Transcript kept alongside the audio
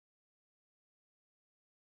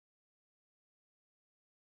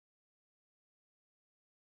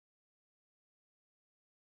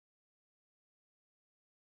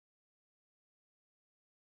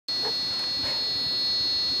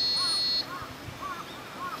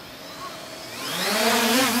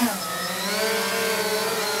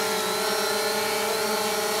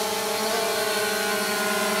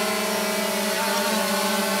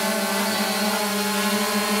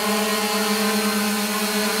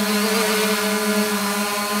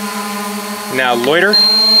Now loiter.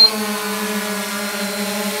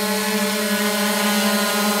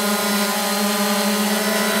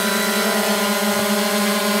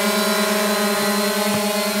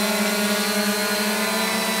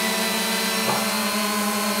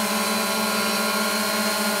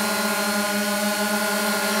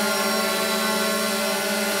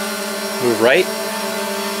 Move right.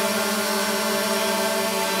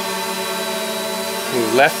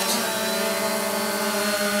 Move left.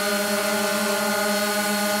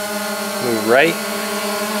 Move right.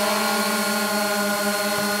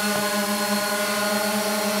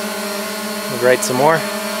 Move right some more.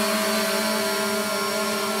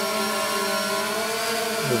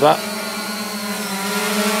 Move up.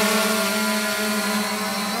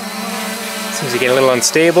 Seems to get a little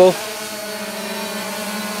unstable.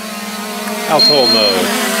 Alt hold mode.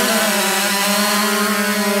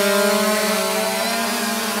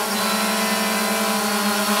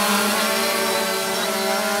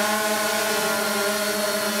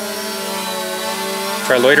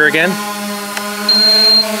 Try loiter again.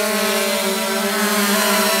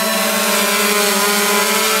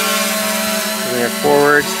 Moving it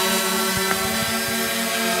forward.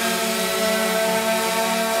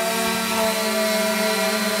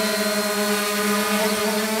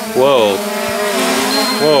 Whoa.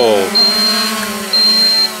 Whoa.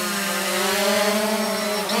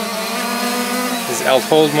 This is alt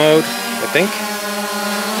hold mode, I think.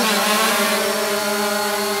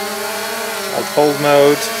 Alt hold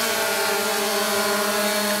mode.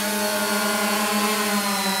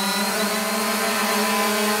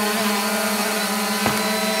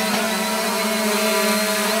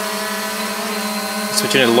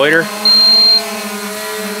 Switching to loiter.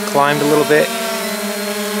 Climbed a little bit.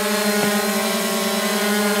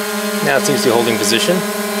 Now it seems to be holding position.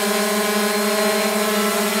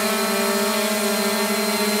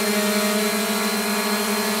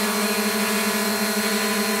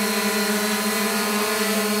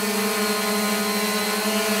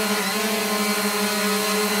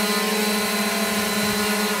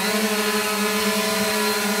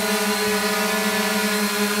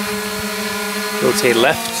 Rotate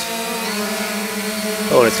left.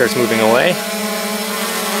 Oh, and it starts moving away.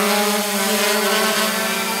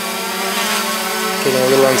 Getting a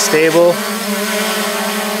little unstable.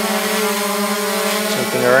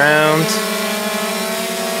 Jumping around.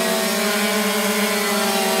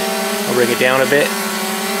 I'll bring it down a bit.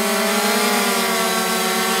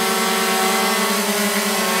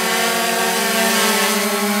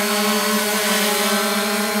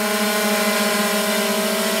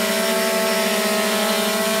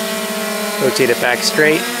 Rotate it back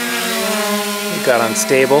straight. It got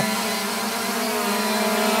unstable.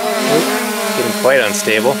 Getting quite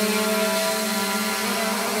unstable.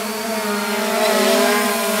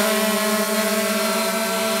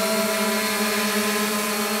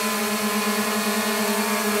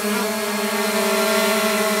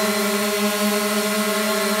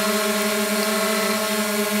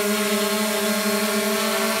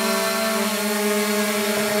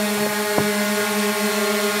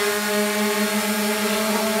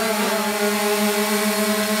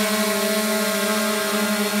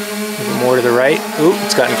 More to the right. Oop,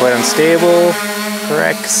 it's gotten quite unstable.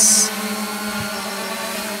 Corrects.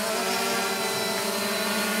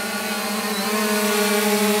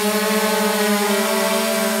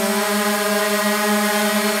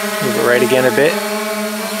 Move it right again a bit.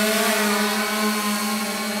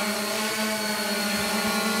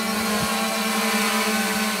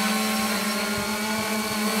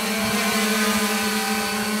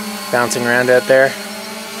 Bouncing around out there.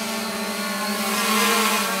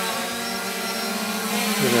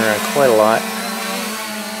 Moving around quite a lot.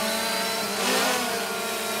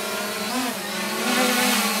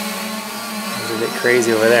 It's a bit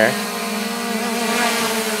crazy over there.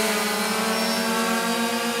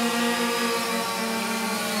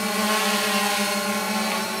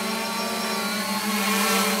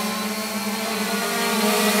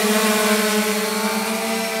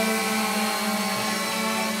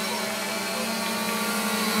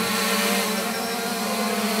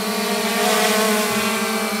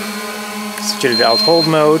 Switch it to alt hold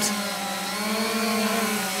mode.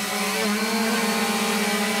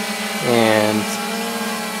 And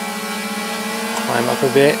climb up a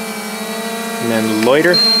bit. And then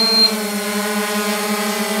loiter.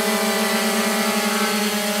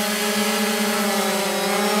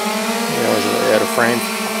 That was out of frame.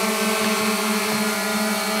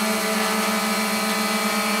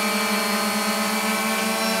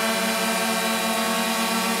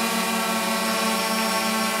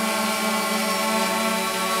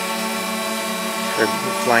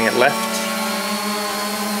 Flying it left.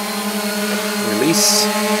 release.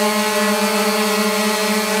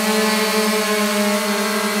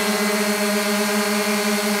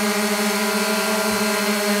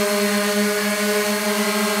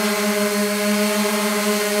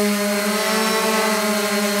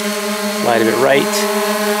 Slide a bit right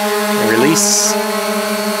and release.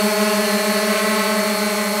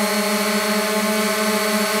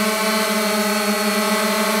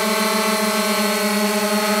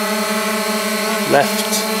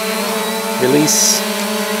 Left, release.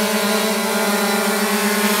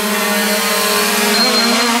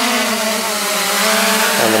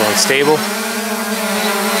 A little unstable.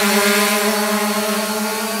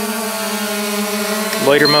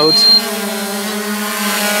 Loiter mode.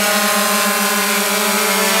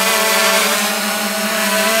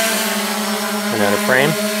 And out of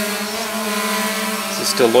frame. This is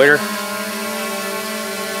still loiter.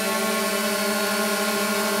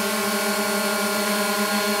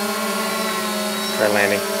 Try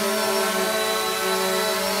landing.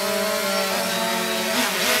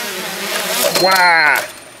 Wow!